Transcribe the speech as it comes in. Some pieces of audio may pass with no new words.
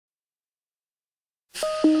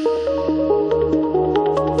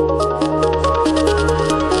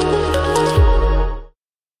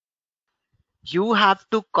you have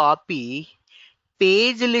to copy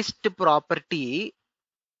page list property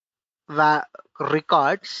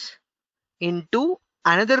records into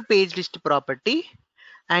another page list property,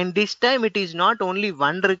 and this time it is not only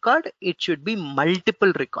one record, it should be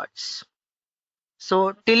multiple records.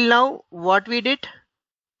 So till now what we did,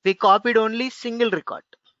 we copied only single record.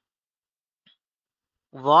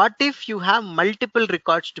 What if you have multiple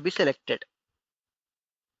records to be selected?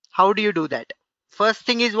 How do you do that? First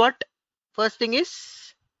thing is what? First thing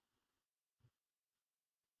is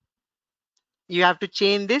you have to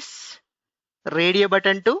change this radio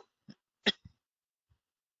button to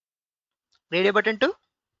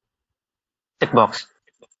Checkbox.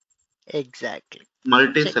 exactly.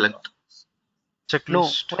 Multi-select. No,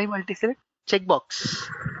 Checklist. why multi-select? Checkbox.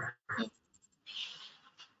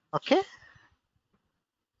 Okay.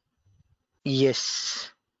 Yes,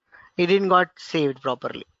 it didn't got saved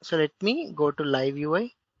properly. So let me go to live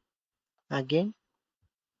UI again.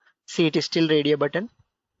 See, it is still radio button.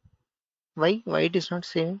 Why it is not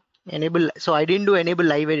saving? Enable. So I didn't do enable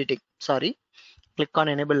live editing. Sorry. Click on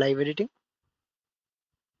enable live editing.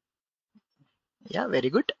 Yeah, very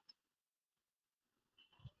good.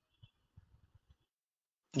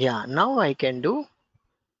 Yeah, now I can do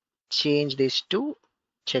change this to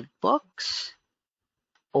checkbox.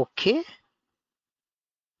 Okay.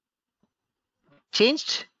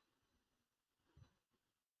 Changed.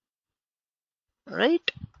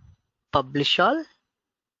 Right. Publish all.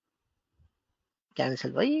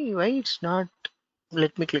 Cancel. Why it's not?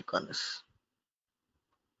 Let me click on this.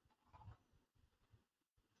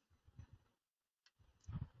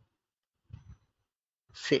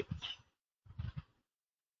 Save.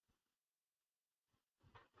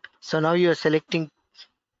 So now you are selecting.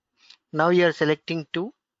 Now you are selecting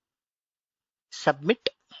to submit.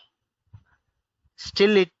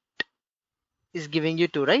 Still it is giving you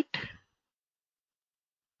two, right?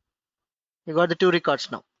 You got the two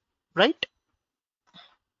records now, right?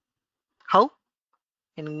 How?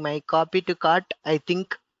 In my copy to cart, I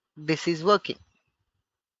think this is working.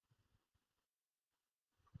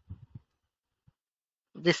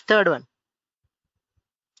 This third one,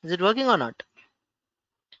 is it working or not?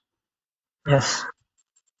 Yes.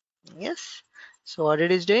 Yes. So what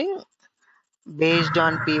it is doing, based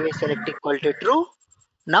on PV select equal to true,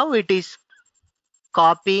 now it is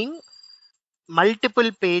copying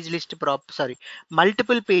multiple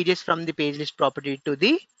multiple pages from the page list property to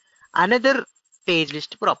the another page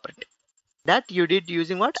list property that you did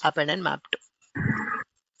using what? Append and map to.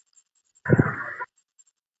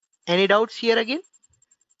 Any doubts here again?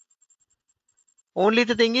 Only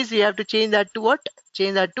the thing is you have to change that to what?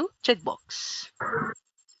 Change that to checkbox.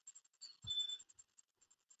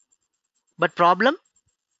 But problem?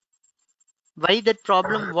 Why that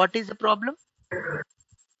problem? What is the problem?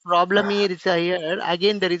 Problem here is here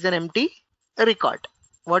again there is an empty record.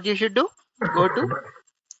 What you should do? Go to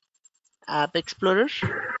App Explorer,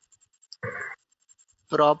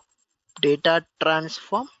 prop data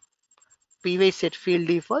transform, PY set field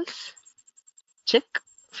defaults. Check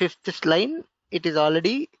fifth line. It is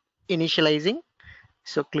already initializing.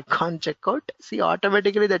 So click on checkout. See,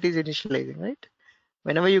 automatically that is initializing, right?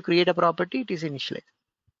 Whenever you create a property, it is initialized.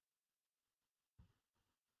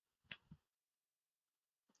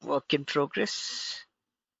 Work in progress.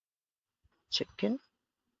 Check in.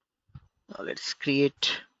 Now let's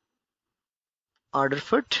create order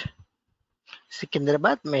foot.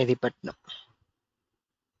 Secunderabad, Mehdipatnam.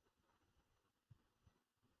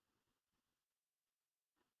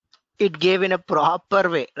 It gave in a proper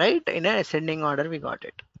way, right? In an ascending order, we got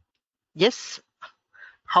it. Yes.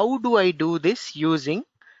 How do I do this using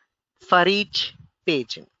for each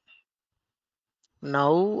page?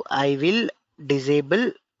 Now I will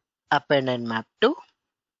disable append and map to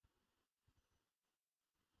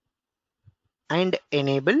and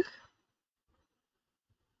enable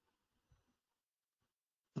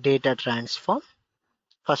data transform.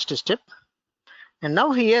 First step. And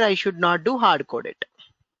now here I should not do hard code it.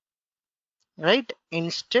 Right?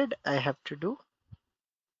 Instead, I have to do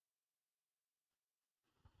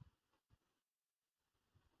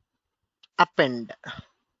append.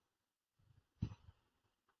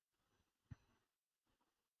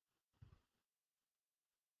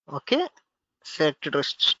 Okay, selected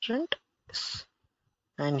restraint,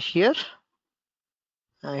 and here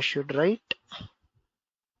I should write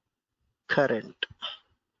current.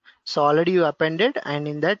 So already you appended, and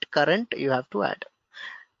in that current you have to add.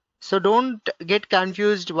 So don't get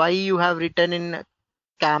confused why you have written in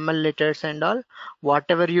camel letters and all.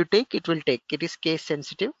 Whatever you take, it will take. It is case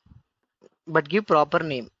sensitive, but give proper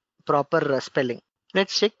name, proper spelling.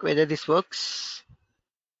 Let's check whether this works.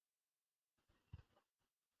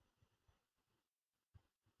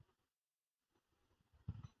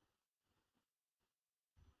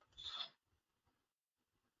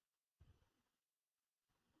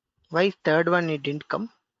 Why third one it didn't come?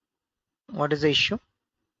 What is the issue?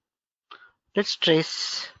 Let's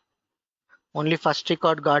trace. Only first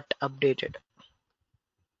record got updated.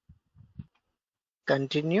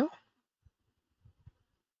 Continue.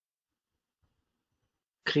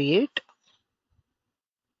 Create.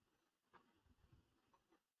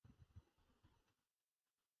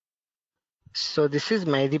 So this is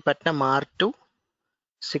Mehdipatnam R2,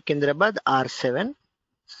 Secunderabad R7.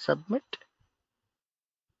 Submit.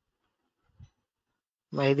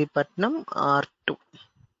 Mehdipatnam R2.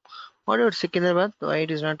 What about Secunderabad? Why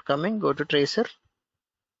it is not coming? Go to tracer.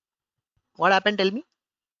 What happened? Tell me.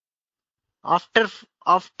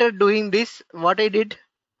 After doing this, what I did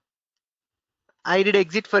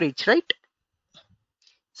exit for each, right?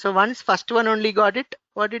 So once first one only got it,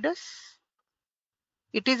 what it does?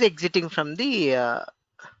 It is exiting from the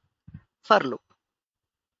for loop.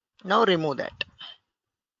 Now remove that.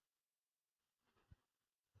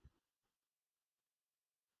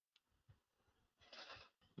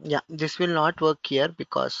 Yeah, this will not work here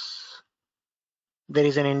because there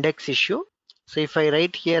is an index issue. So if I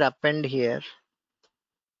write here append here,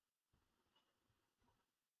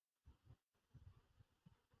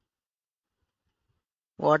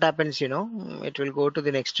 what happens, you know, it will go to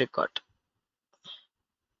the next record.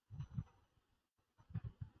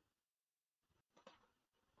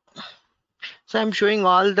 So I'm showing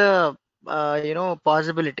all the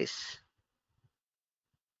possibilities.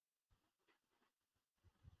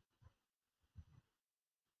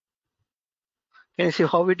 Can you see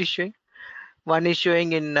how it is showing? One is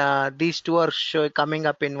showing in these two are coming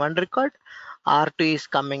up in one record. R2 is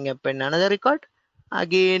coming up in another record.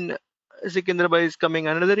 Again, Secunderabad is coming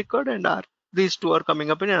another record, and these two are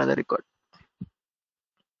coming up in another record.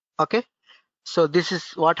 Okay, so this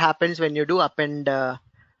is what happens when you do append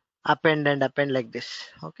and append like this.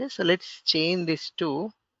 Okay, so let's change this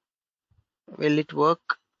to, will it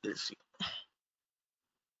work? Let's see.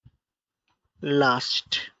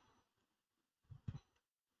 Last.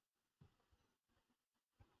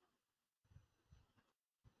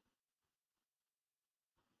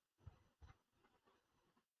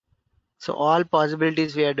 So all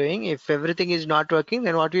possibilities we are doing. If everything is not working,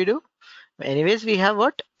 then what we do? Anyways, we have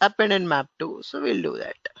what? Append and map to. So we'll do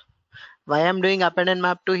that. Why I'm doing append and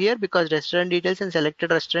map to here? Because restaurant details and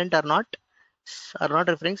selected restaurant are not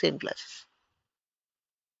referring same classes.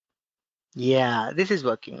 Yeah, this is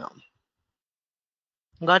working now.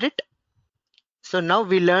 Got it? So now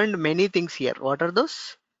we learned many things here. What are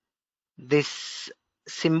those? This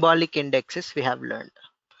symbolic indexes we have learned.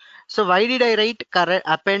 So why did I write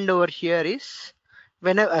append over here is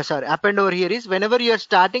append over here is whenever you are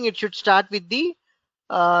starting, it should start with the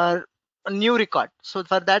new record. So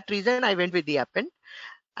for that reason, I went with the append.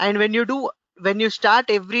 And when you start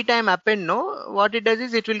every time append, no, what it does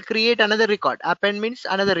is it will create another record. Append means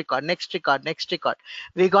another record, next record, next record.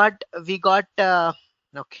 We got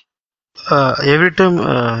okay. Every time,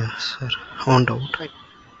 sir, on doubt.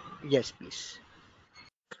 Yes, please.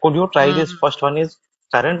 Could you try this? First one is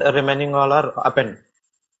current, remaining all are append.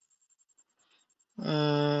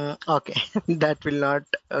 Okay, that will not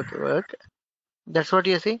work. That's what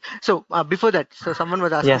you're saying. So before that, so someone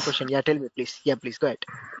was asking Yes. question. Yeah, tell me please. Yeah, please go ahead.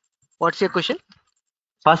 What's your question?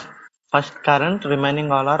 First current,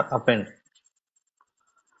 remaining all are append.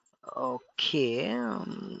 Okay,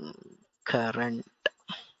 current.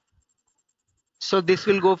 So this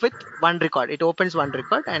will go with one record. It opens one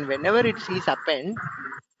record, and whenever it sees append,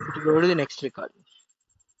 it will go to the next record.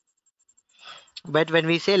 But when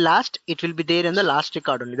we say last, it will be there in the last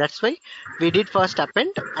record only. That's why we did first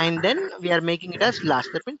append, and then we are making it as last.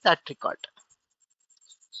 That means that record.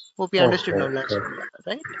 Hope you understood now, last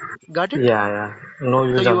right? Got it? Yeah. No So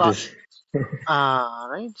use you of are this.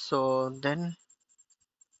 right. So then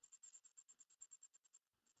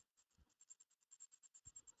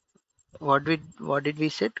what did we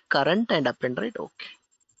set? Current and append, right? Okay.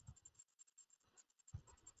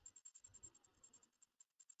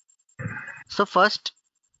 So first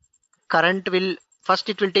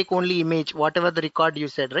it will take only image, whatever the record you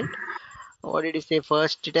said, right? What did you say?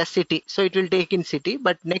 First it has city, so it will take in city,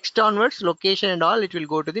 but next onwards location and all, it will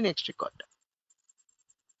go to the next record.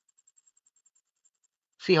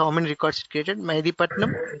 See how many records it created.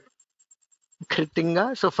 Mehdipatnam,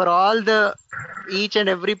 Kritinga. So for all the each and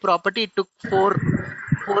every property, it took four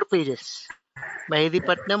pages.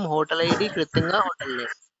 Mehdipatnam, hotel ID, Kritinga, hotel name.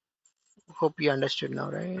 Hope you understood now,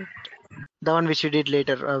 right? The one which you did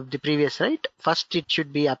later, the previous, right? First it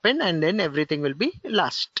should be append, and then everything will be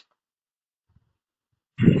last.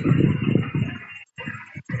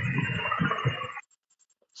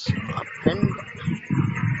 So append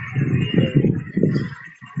everything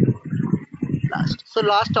else. So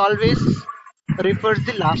last always refers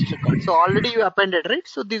the last record. So already you appended, right?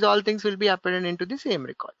 So these all things will be appended into the same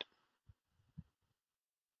record.